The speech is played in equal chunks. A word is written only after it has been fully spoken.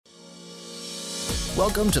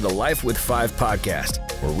Welcome to the Life with 5 podcast,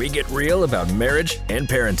 where we get real about marriage and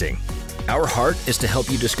parenting. Our heart is to help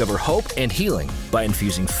you discover hope and healing by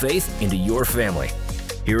infusing faith into your family.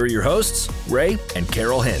 Here are your hosts, Ray and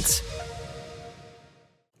Carol Hintz.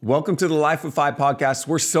 Welcome to the Life with 5 podcast.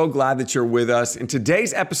 We're so glad that you're with us. In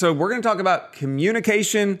today's episode, we're going to talk about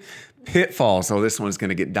communication pitfalls. So this one's going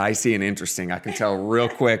to get dicey and interesting. I can tell real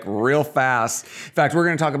quick, real fast. In fact, we're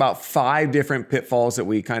going to talk about 5 different pitfalls that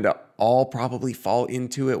we kind of all probably fall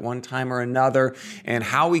into at one time or another, and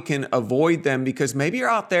how we can avoid them, because maybe you're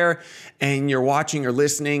out there and you're watching or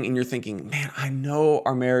listening and you're thinking, man, I know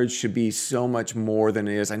our marriage should be so much more than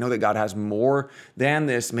it is. I know that God has more than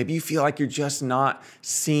this. Maybe you feel like you're just not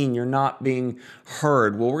seen, you're not being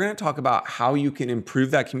heard. Well, we're going to talk about how you can improve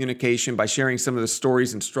that communication by sharing some of the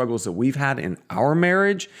stories and struggles that we've had in our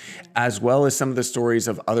marriage, as well as some of the stories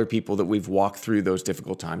of other people that we've walked through those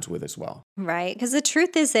difficult times with as well. Right. Because the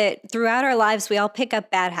truth is that throughout our lives, we all pick up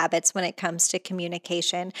bad habits when it comes to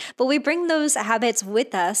communication, but we bring those habits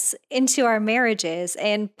with us into our marriages,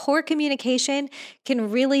 and poor communication can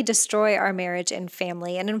really destroy our marriage and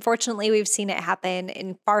family. And unfortunately, we've seen it happen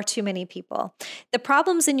in far too many people. The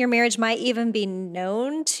problems in your marriage might even be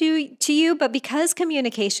known to you, but because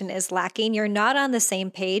communication is lacking, you're not on the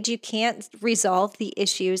same page, you can't resolve the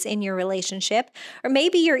issues in your relationship, or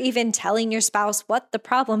maybe you're even telling your spouse what the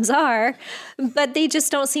problems are, but they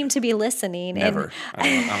just don't seem to be listening. Never. I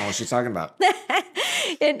don't know what she's talking about.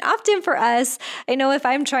 And often for us, I know if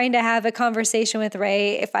I'm trying to have a conversation with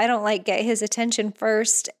Ray, if I don't get his attention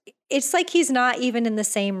first, it's like he's not even in the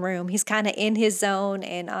same room. He's kind of in his zone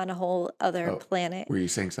and on a whole other planet. Were you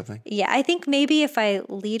saying something? Yeah, I think maybe if I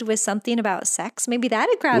lead with something about sex, maybe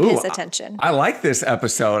that'd grab his attention. I like this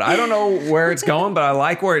episode. I don't know where it's going, but I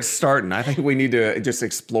like where it's starting. I think we need to just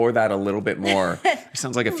explore that a little bit more. It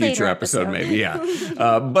sounds like a future episode maybe, yeah.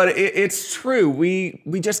 But it's true. We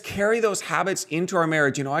just carry those habits into our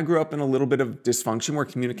marriage. You know, I grew up in a little bit of dysfunction where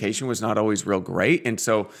communication was not always real great. And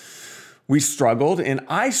so we struggled, and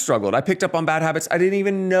I struggled. I picked up on bad habits I didn't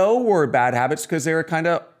even know were bad habits because they were kind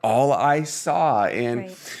of all I saw.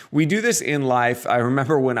 And we do this in life. I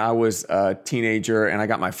remember when I was a teenager and I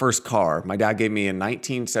got my first car. My dad gave me a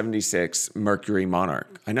 1976 Mercury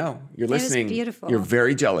Monarch. I know, you're listening. It was beautiful. You're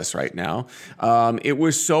very jealous right now. It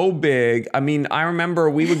was so big. I mean, I remember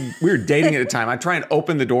we were dating at the time. I'd try and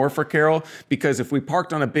open the door for Carol because if we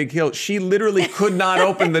parked on a big hill, she literally could not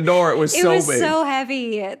open the door. It was so big. It was so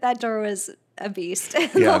heavy. That door was a beast.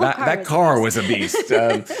 Yeah, that car was a beast.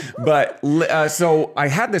 So I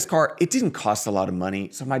had this car. It didn't cost a lot of money.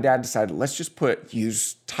 So my dad decided, let's just put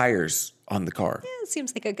used tires on the car. Yeah, it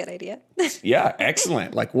seems like a good idea. Yeah,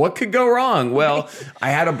 excellent. Like, what could go wrong? Well,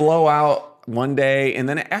 I had a blowout one day, and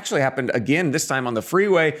then it actually happened again, this time on the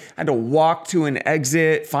freeway. I had to walk to an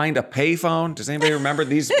exit, find a payphone. Does anybody remember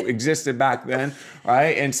these existed back then?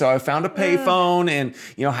 Right. And so I found a payphone and,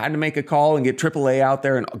 had to make a call and get AAA out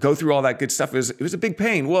there and go through all that good stuff. It was a big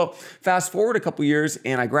pain. Well, fast forward a couple years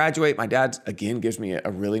and I graduate. My dad, again, gives me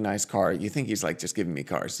a really nice car. You think he's like just giving me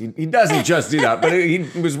cars. He doesn't just do that, but he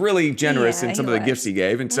was really generous in some of the gifts he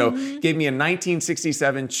gave. And so gave me a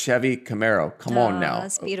 1967 Chevy Camaro. Come on now.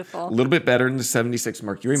 That's beautiful. A little bit better than the 76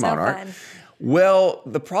 Mercury Monarch. Fun. Well,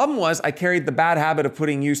 the problem was I carried the bad habit of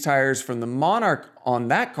putting used tires from the Monarch on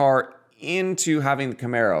that car into having the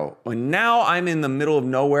Camaro. And now I'm in the middle of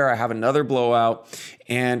nowhere. I have another blowout.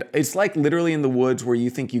 And it's like literally in the woods where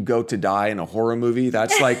you think you go to die in a horror movie.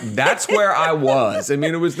 That's where I was. I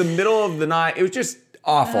mean, it was the middle of the night. It was just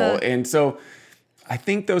awful. And so I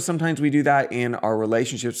think, though, sometimes we do that in our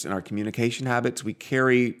relationships and our communication habits. We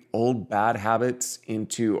carry old bad habits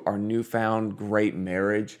into our newfound great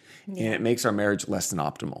marriage, and it makes our marriage less than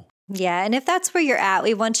optimal. Yeah, and if that's where you're at,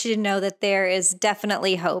 we want you to know that there is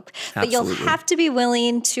definitely hope. But Absolutely. You'll have to be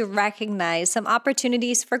willing to recognize some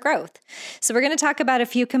opportunities for growth. So we're going to talk about a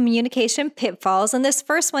few communication pitfalls, and this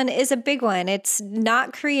first one is a big one. It's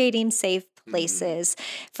not creating safe places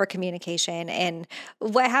for communication. And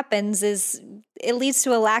what happens is it leads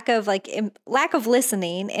to a lack of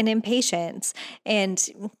listening and impatience.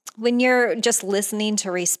 And when you're just listening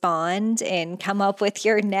to respond and come up with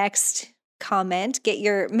your next comment,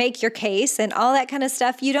 make your case and all that kind of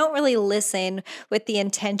stuff, you don't really listen with the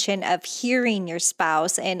intention of hearing your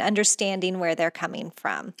spouse and understanding where they're coming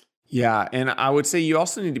from. Yeah. And I would say you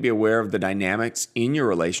also need to be aware of the dynamics in your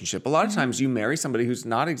relationship. A lot of times you marry somebody who's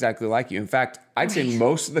not exactly like you. In fact, I'd say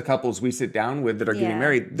most of the couples we sit down with that are getting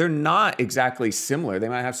married, they're not exactly similar. They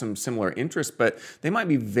might have some similar interests, but they might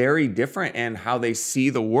be very different in how they see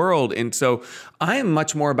the world. And so I am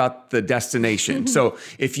much more about the destination. So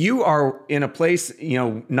if you are in a place,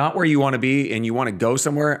 not where you want to be and you want to go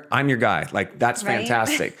somewhere, I'm your guy. Like, that's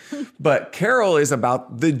fantastic. But Carol is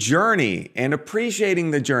about the journey and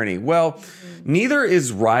appreciating the journey. Well, neither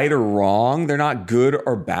is right or wrong. They're not good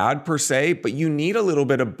or bad per se, but you need a little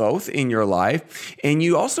bit of both in your life. And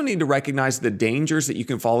you also need to recognize the dangers that you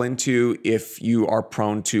can fall into if you are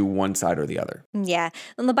prone to one side or the other. Yeah.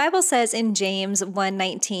 And the Bible says in James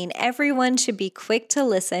 1:19, everyone should be quick to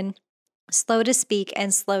listen, slow to speak,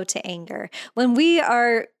 and slow to anger. When we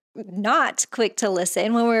are not quick to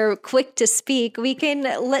listen, when we're quick to speak, we can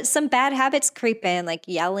let some bad habits creep in, like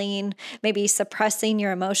yelling, maybe suppressing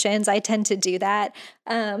your emotions. I tend to do that.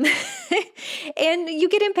 And you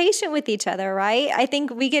get impatient with each other, right? I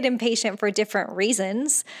think we get impatient for different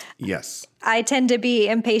reasons. Yes. I tend to be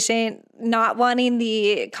impatient, not wanting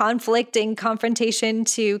the conflict and confrontation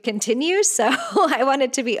to continue. So I want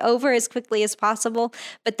it to be over as quickly as possible.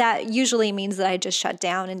 But that usually means that I just shut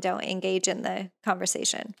down and don't engage in the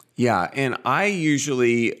conversation. Yeah. And I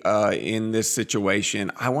usually, in this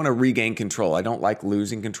situation, I want to regain control. I don't like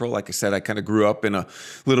losing control. Like I said, I kind of grew up in a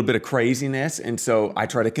little bit of craziness. And so I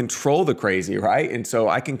try to control the crazy, right? And so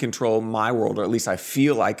I can control my world, or at least I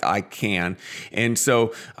feel like I can. And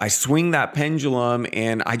so I swing that pendulum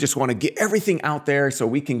and I just want to get everything out there so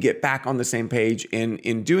we can get back on the same page. And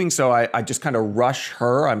in doing so, I just kind of rush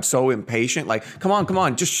her. I'm so impatient. Like, come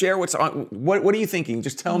on, just share what's on. What are you thinking?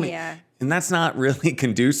 Just tell me. Yeah. And that's not really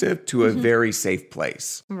conducive to a very safe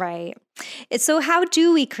place. Right. So how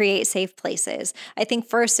do we create safe places? I think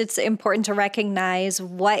first it's important to recognize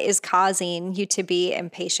what is causing you to be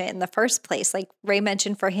impatient in the first place. Like Ray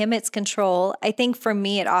mentioned, for him, it's control. I think for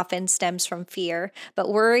me, it often stems from fear, but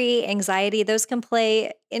worry, anxiety, those can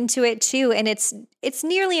play into it too. And it's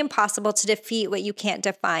nearly impossible to defeat what you can't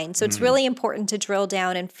define. So it's really important to drill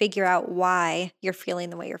down and figure out why you're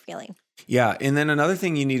feeling the way you're feeling. Yeah. And then another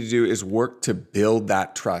thing you need to do is work to build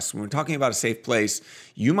that trust. When we're talking about a safe place,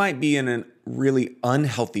 you might be in a really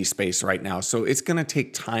unhealthy space right now. So it's going to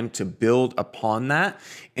take time to build upon that.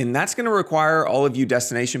 And that's going to require all of you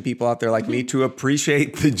destination people out there like me to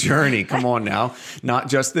appreciate the journey. Come on now, not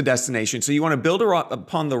just the destination. So you want to build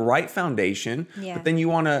upon the right foundation, but then you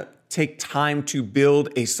want to take time to build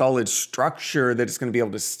a solid structure that is going to be able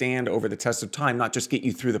to stand over the test of time, not just get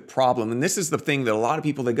you through the problem. And this is the thing that a lot of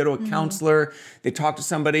people, they go to a counselor, they talk to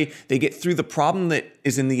somebody, they get through the problem that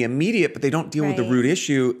is in the immediate, but they don't deal with the root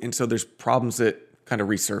issue. And so there's problems that kind of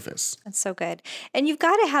resurface. That's so good. And you've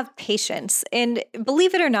got to have patience. And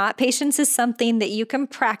believe it or not, patience is something that you can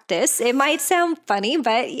practice. It might sound funny,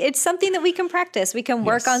 but it's something that we can practice. We can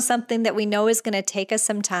work on something that we know is going to take us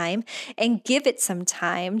some time and give it some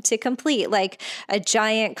time to complete, like a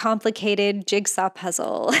giant, complicated jigsaw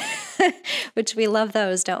puzzle, which we love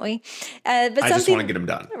those, don't we? But I just want to get them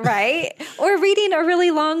done. Right? Or reading a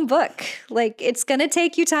really long book. Like, it's going to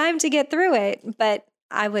take you time to get through it, but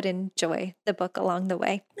I would enjoy the book along the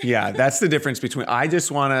way. Yeah, that's the difference between, I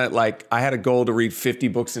just want to, I had a goal to read 50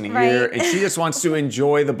 books in a year, and she just wants to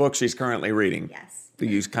enjoy the book she's currently reading. Yes.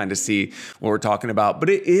 You kind of see what we're talking about. But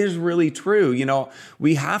it is really true.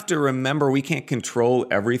 We have to remember we can't control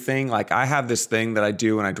everything. Like, I have this thing that I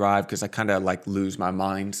do when I drive because I kind of lose my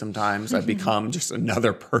mind sometimes. I become just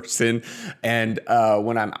another person. And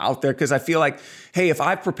when I'm out there, because I feel like, hey, if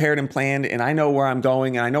I've prepared and planned and I know where I'm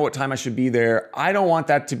going and I know what time I should be there, I don't want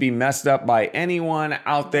that to be messed up by anyone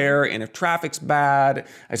out there. And if traffic's bad,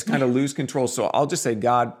 I just kind of lose control. So I'll just say,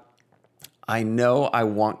 God, I know I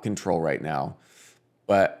want control right now,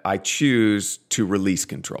 but I choose to release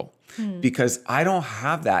control because I don't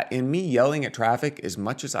have that. And me yelling at traffic, as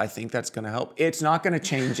much as I think that's going to help, it's not going to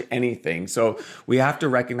change anything. So we have to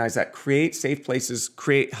recognize that. Create safe places,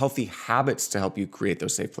 create healthy habits to help you create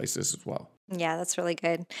those safe places as well. Yeah, that's really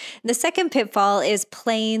good. The second pitfall is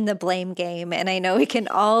playing the blame game. And I know we can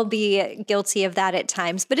all be guilty of that at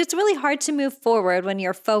times, but it's really hard to move forward when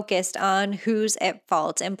you're focused on who's at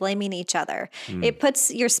fault and blaming each other. It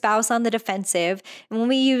puts your spouse on the defensive. And when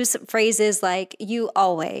we use phrases like you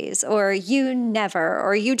always, or you never,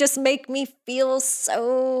 or you just make me feel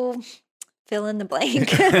so... fill in the blank.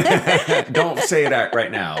 Don't say that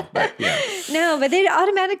right now, but yeah. No, but it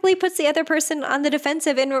automatically puts the other person on the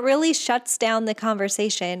defensive and it really shuts down the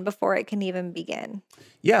conversation before it can even begin.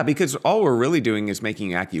 Yeah, because all we're really doing is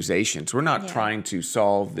making accusations. We're not trying to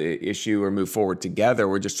solve the issue or move forward together.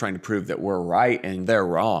 We're just trying to prove that we're right and they're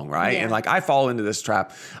wrong, right? Yeah. And like I fall into this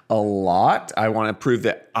trap a lot. I want to prove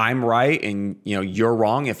that I'm right and you're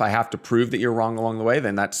wrong. If I have to prove that you're wrong along the way,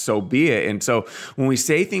 then that's so be it. And so when we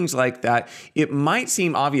say things like that, it might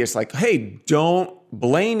seem obvious, like, hey, don't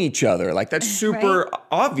blame each other. Like that's super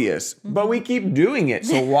obvious, but we keep doing it.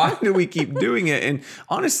 So why do we keep doing it? And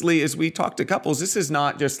honestly, as we talk to couples, this is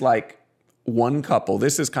not just like one couple.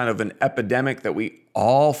 This is kind of an epidemic that we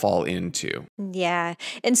all fall into. Yeah.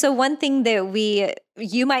 And so one thing that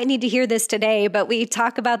you might need to hear this today, but we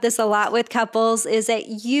talk about this a lot with couples, is that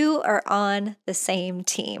you are on the same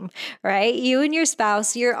team, right? You and your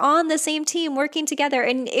spouse, you're on the same team working together.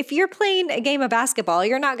 And if you're playing a game of basketball,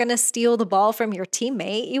 you're not going to steal the ball from your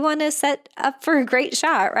teammate. You want to set up for a great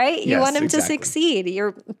shot, right? You want him to succeed.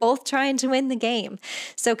 You're both trying to win the game.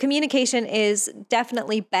 So communication is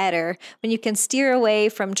definitely better when you can steer away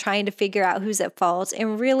from trying to figure out who's at fault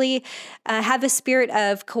and really have a spirit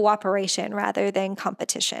of cooperation rather than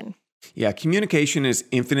competition. Yeah, communication is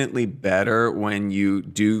infinitely better when you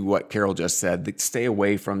do what Carol just said, stay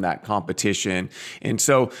away from that competition. And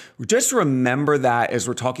so just remember that as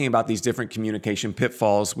we're talking about these different communication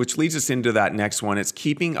pitfalls, which leads us into that next one. It's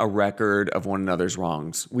keeping a record of one another's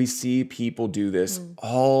wrongs. We see people do this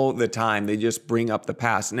all the time. They just bring up the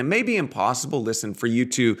past. And it may be impossible, listen, for you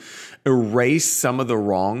to erase some of the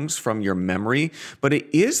wrongs from your memory, but it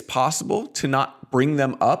is possible to not bring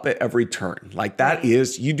them up at every turn. Like that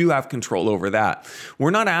is, you do have control over that.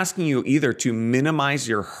 We're not asking you either to minimize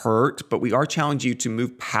your hurt, but we are challenging you to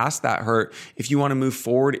move past that hurt if you want to move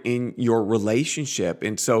forward in your relationship.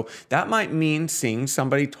 And so that might mean seeing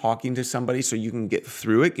somebody, talking to somebody so you can get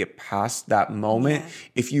through it, get past that moment. Yeah.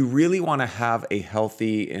 If you really want to have a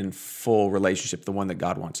healthy and full relationship, the one that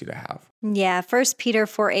God wants you to have. Yeah, 1 Peter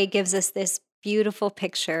 4:8 gives us this beautiful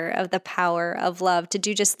picture of the power of love to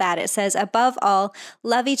do just that. It says, above all,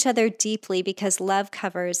 love each other deeply because love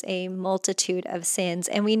covers a multitude of sins.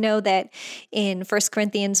 And we know that in 1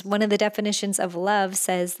 Corinthians, one of the definitions of love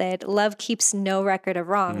says that love keeps no record of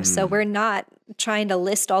wrong. So we're not trying to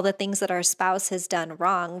list all the things that our spouse has done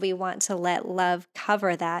wrong. We want to let love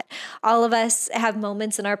cover that. All of us have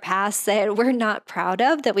moments in our past that we're not proud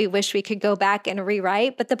of, that we wish we could go back and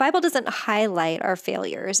rewrite, but the Bible doesn't highlight our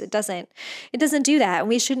failures. It doesn't do that. And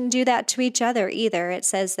we shouldn't do that to each other either. It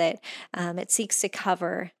says that it seeks to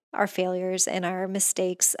cover our failures and our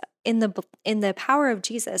mistakes in the power of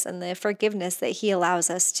Jesus and the forgiveness that he allows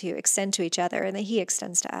us to extend to each other and that he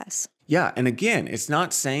extends to us. Yeah. And again, it's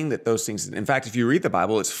not saying that those things, in fact, if you read the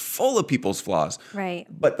Bible, it's full of people's flaws. Right.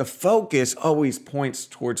 But the focus always points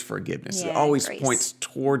towards forgiveness. It always points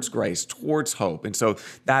towards grace, towards hope. And so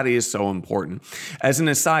that is so important. As an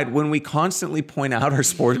aside, when we constantly point out our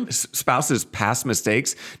spouse's past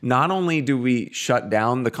mistakes, not only do we shut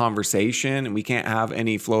down the conversation and we can't have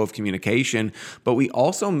any flow of communication, but we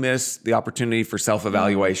also miss the opportunity for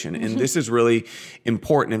self-evaluation. And this is really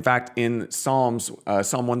important. In fact, in Psalm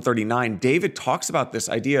 139, David talks about this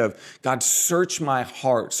idea of, God, search my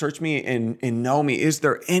heart, search me and know me. Is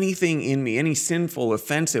there anything in me, any sinful,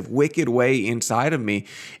 offensive, wicked way inside of me?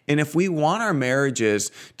 And if we want our marriages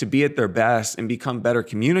to be at their best and become better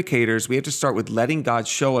communicators, we have to start with letting God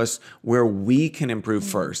show us where we can improve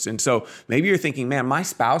first. And so maybe you're thinking, man, my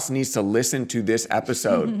spouse needs to listen to this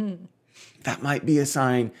episode. That might be a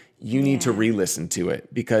sign you need to re-listen to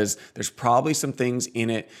it, because there's probably some things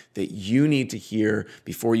in it that you need to hear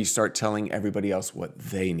before you start telling everybody else what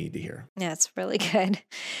they need to hear. Yeah, it's really good.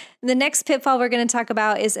 The next pitfall we're going to talk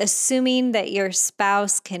about is assuming that your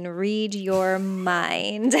spouse can read your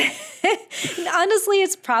mind. Honestly,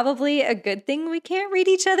 it's probably a good thing we can't read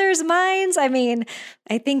each other's minds. I mean,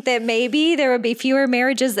 I think that maybe there would be fewer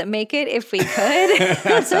marriages that make it if we could.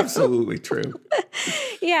 That's absolutely true.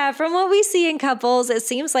 Yeah, from what we see in couples, it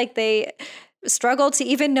seems like they struggle to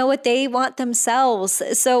even know what they want themselves.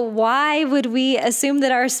 So why would we assume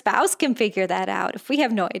that our spouse can figure that out if we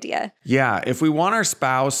have no idea? Yeah, if we want our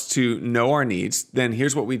spouse to know our needs, then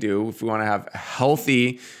here's what we do. If we want to have a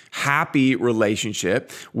healthy, happy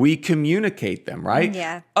relationship, we communicate them, right?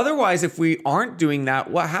 Yeah. Otherwise, if we aren't doing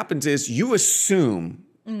that, what happens is you assume,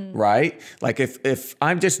 right? Like if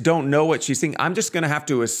I just don't know what she's thinking, I'm just going to have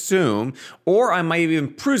to assume, or I might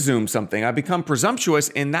even presume something. I become presumptuous,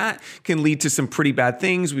 and that can lead to some pretty bad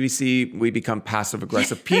things. We become passive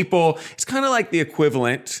aggressive people. It's kind of like the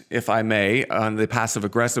equivalent, if I may, on the passive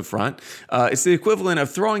aggressive front. It's the equivalent of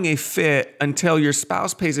throwing a fit until your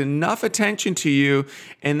spouse pays enough attention to you,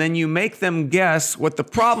 and then you make them guess what the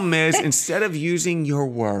problem is instead of using your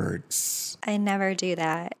words. I never do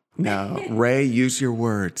that. No, Ray, use your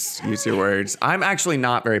words. Use your words. I'm actually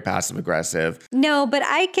not very passive aggressive. No, but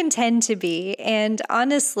I can tend to be. And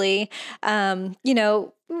honestly,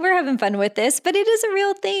 we're having fun with this, but it is a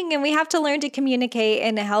real thing. And we have to learn to communicate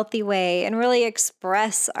in a healthy way and really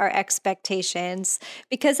express our expectations,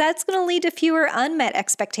 because that's going to lead to fewer unmet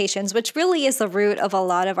expectations, which really is the root of a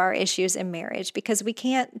lot of our issues in marriage, because we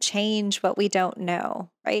can't change what we don't know,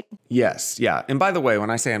 right? Yes. Yeah. And by the way, when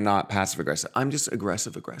I say I'm not passive aggressive, I'm just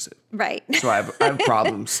aggressive. Right. So I have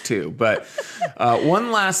problems too. But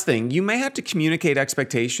one last thing, you may have to communicate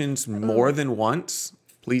expectations more than once.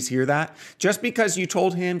 Please hear that. Just because you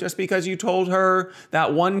told him, just because you told her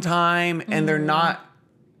that one time and they're not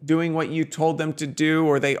doing what you told them to do,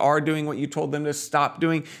 or they are doing what you told them to stop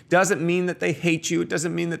doing, doesn't mean that they hate you. It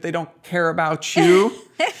doesn't mean that they don't care about you.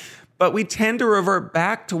 But we tend to revert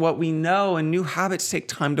back to what we know, and new habits take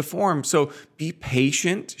time to form. So be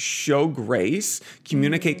patient, show grace,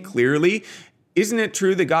 communicate clearly. Isn't it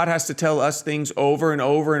true that God has to tell us things over and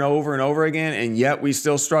over and over and over again, and yet we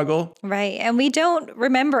still struggle? Right. And we don't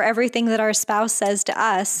remember everything that our spouse says to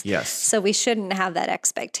us. Yes. So we shouldn't have that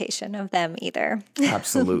expectation of them either.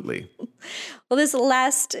 Absolutely. Well, this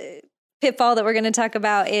last pitfall that we're going to talk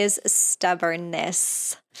about is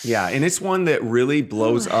stubbornness. Yeah, and it's one that really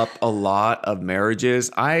blows up a lot of marriages.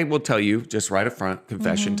 I will tell you, just right up front,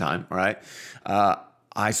 confession time, all right?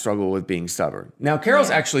 I struggle with being stubborn. Now, Carol's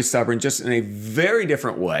actually stubborn, just in a very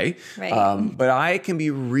different way. Right. But I can be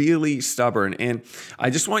really stubborn. And I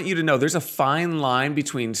just want you to know there's a fine line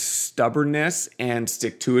between stubbornness and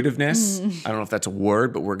stick-to-itiveness. I don't know if that's a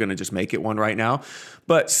word, but we're going to just make it one right now.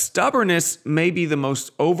 But stubbornness may be the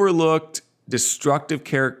most overlooked, destructive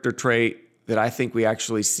character trait that I think we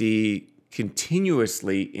actually see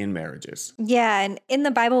continuously in marriages. Yeah, and in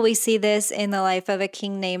the Bible, we see this in the life of a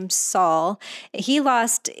king named Saul. He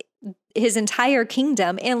lost his entire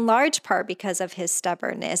kingdom in large part because of his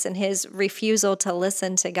stubbornness and his refusal to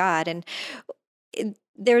listen to God. And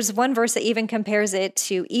there's one verse that even compares it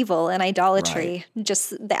to evil and idolatry,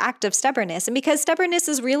 just the act of stubbornness. And because stubbornness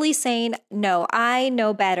is really saying, no, I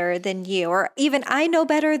know better than you, or even I know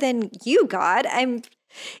better than you, God.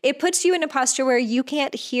 It puts you in a posture where you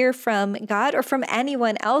can't hear from God or from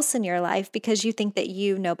anyone else in your life because you think that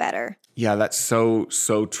you know better. Yeah, that's so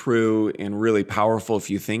true and really powerful if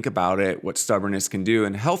you think about it, what stubbornness can do.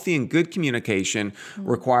 And healthy and good communication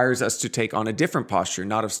requires us to take on a different posture,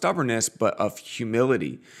 not of stubbornness, but of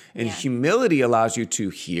humility. And humility allows you to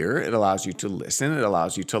hear, it allows you to listen, it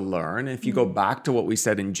allows you to learn. And if you go back to what we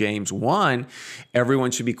said in James 1,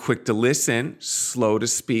 everyone should be quick to listen, slow to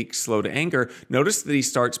speak, slow to anger. Notice that he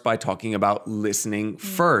starts by talking about listening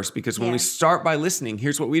first, because when we start by listening,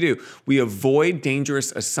 here's what we do. We avoid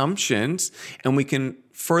dangerous assumptions, and we can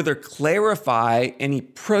further clarify any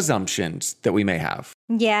presumptions that we may have.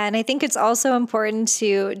 Yeah, and I think it's also important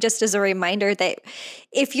to, just as a reminder, that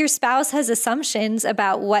if your spouse has assumptions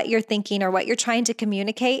about what you're thinking or what you're trying to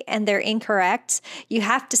communicate and they're incorrect, you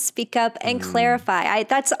have to speak up and clarify.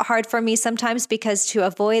 That's hard for me sometimes, because to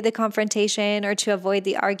avoid the confrontation or to avoid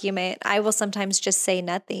the argument, I will sometimes just say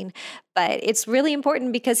nothing. But it's really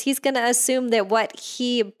important because he's going to assume that what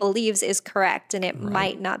he believes is correct, and it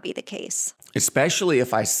might not be the case. Especially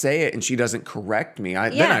if I say it and she doesn't correct me,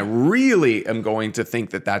 then I really am going to think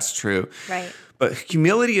that that's true. Right. But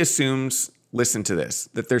humility assumes, listen to this,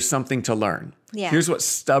 that there's something to learn. Yeah. Here's what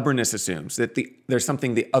stubbornness assumes, that there's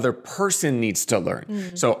something the other person needs to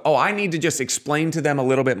learn. So, I need to just explain to them a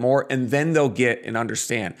little bit more and then they'll get and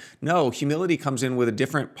understand. No, humility comes in with a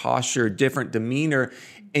different posture, different demeanor,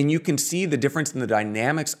 and you can see the difference in the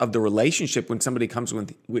dynamics of the relationship when somebody comes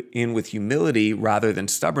in with humility rather than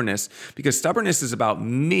stubbornness, because stubbornness is about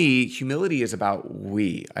me, humility is about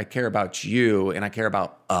we. I care about you and I care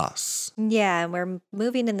about us. Yeah, and we're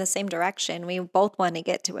moving in the same direction. We both want to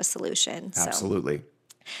get to a solution. Absolutely.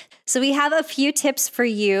 So we have a few tips for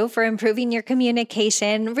you for improving your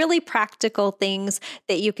communication, really practical things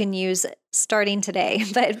that you can use starting today.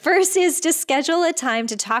 But first is to schedule a time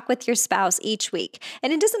to talk with your spouse each week.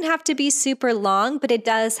 And it doesn't have to be super long, but it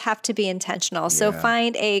does have to be intentional. So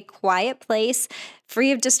find a quiet place,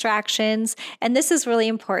 free of distractions. And this is really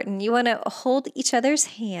important. You want to hold each other's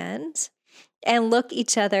hand and look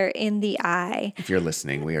each other in the eye. If you're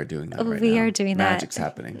listening, we are doing that right now. We are doing that. Magic's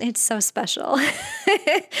happening. It's so special.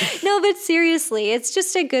 No, but seriously, it's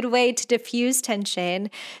just a good way to diffuse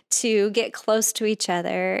tension, to get close to each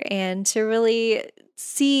other, and to really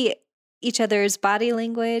see each other's body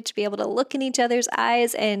language, be able to look in each other's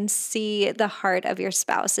eyes and see the heart of your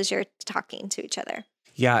spouse as you're talking to each other.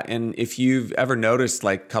 Yeah. And if you've ever noticed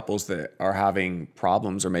like couples that are having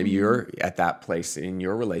problems, or maybe you're at that place in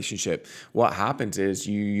your relationship, what happens is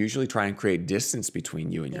you usually try and create distance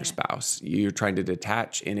between you and your spouse. You're trying to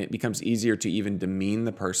detach, and it becomes easier to even demean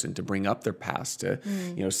the person, to bring up their past, to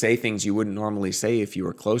say things you wouldn't normally say if you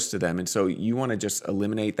were close to them. And so you want to just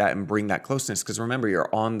eliminate that and bring that closeness, because remember,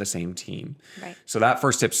 you're on the same team. Right. So that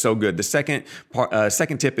first tip's so good. The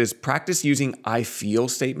second tip is practice using I feel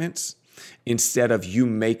statements instead of you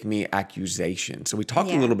make me accusation. So we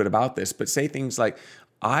talked a little bit about this, but say things like,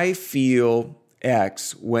 I feel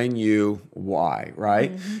X when you Y,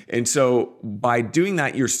 right? And so by doing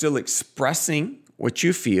that, you're still expressing what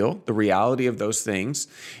you feel, the reality of those things,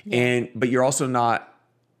 but you're also not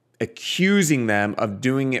accusing them of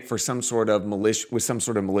doing it for some sort of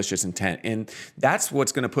malicious intent. And that's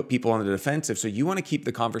what's going to put people on the defensive. So you want to keep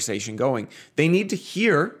the conversation going. They need to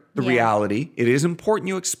hear the reality. It is important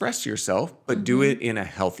you express yourself, but do it in a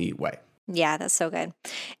healthy way. Yeah, that's so good.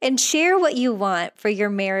 And share what you want for your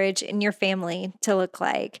marriage and your family to look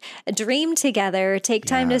like. Dream together. Take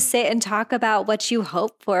time to sit and talk about what you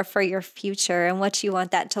hope for your future and what you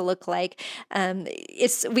want that to look like.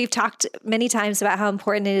 We've talked many times about how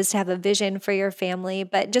important it is to have a vision for your family,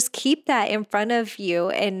 but just keep that in front of you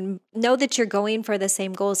and know that you're going for the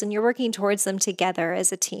same goals and you're working towards them together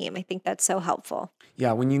as a team. I think that's so helpful.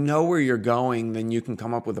 Yeah, when you know where you're going, then you can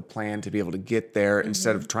come up with a plan to be able to get there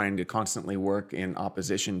instead of trying to constantly work in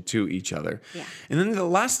opposition to each other. Yeah. And then the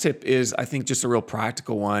last tip is, I think, just a real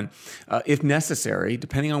practical one. If necessary,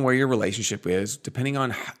 depending on where your relationship is, depending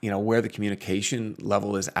on where the communication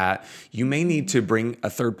level is at, you may need to bring a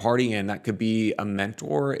third party in. That could be a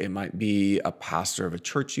mentor. It might be a pastor of a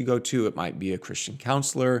church you go to. It might be a Christian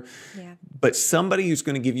counselor. Yeah. But somebody who's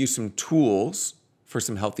going to give you some tools for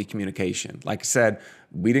some healthy communication. Like I said,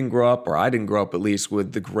 we didn't grow up, or I didn't grow up at least,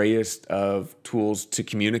 with the greatest of tools to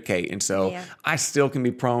communicate. And so I still can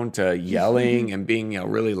be prone to yelling and being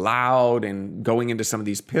really loud and going into some of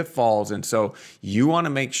these pitfalls. And so you want to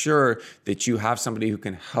make sure that you have somebody who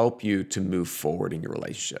can help you to move forward in your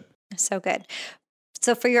relationship. So good.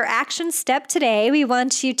 So for your action step today, we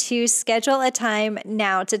want you to schedule a time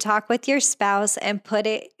now to talk with your spouse and put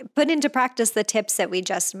into practice the tips that we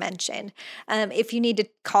just mentioned. If you need to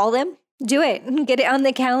call them, do it. Get it on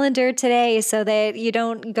the calendar today so that you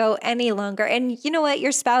don't go any longer. And you know what?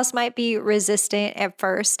 Your spouse might be resistant at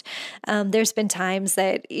first. There's been times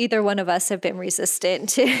that either one of us have been resistant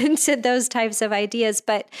to those types of ideas,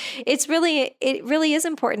 but it really is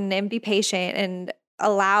important, and be patient and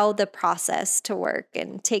allow the process to work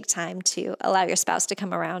and take time to allow your spouse to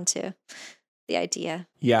come around to the idea.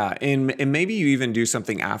 Yeah. And maybe you even do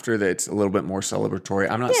something after that's a little bit more celebratory.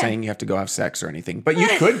 I'm not saying you have to go have sex or anything, but you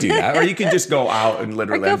could do that. Or you can just go out and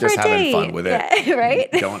literally I'm just having fun with it. Yeah,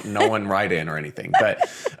 right? No one write in or anything. But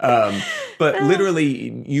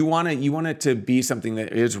literally you want it to be something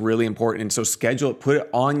that is really important. And so schedule it, put it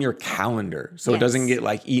on your calendar so it doesn't get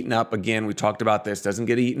eaten up. Again, we talked about this, doesn't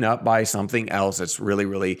get eaten up by something else that's really,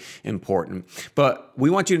 really important. But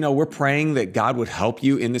we want you to know we're praying that God would help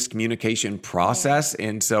you in this communication process.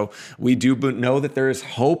 And so we do know that there is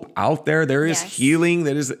hope out there. There is healing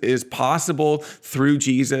that is possible through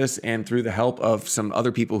Jesus and through the help of some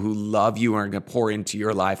other people who love you and are going to pour into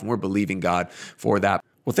your life. And we're believing God for that.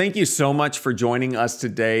 Well, thank you so much for joining us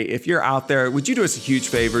today. If you're out there, would you do us a huge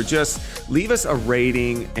favor? Just leave us a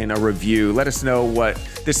rating and a review. Let us know what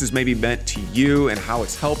this has maybe meant to you and how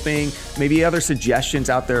it's helping. Maybe other suggestions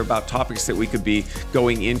out there about topics that we could be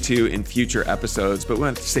going into in future episodes. But we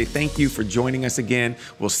want to say thank you for joining us again.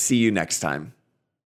 We'll see you next time.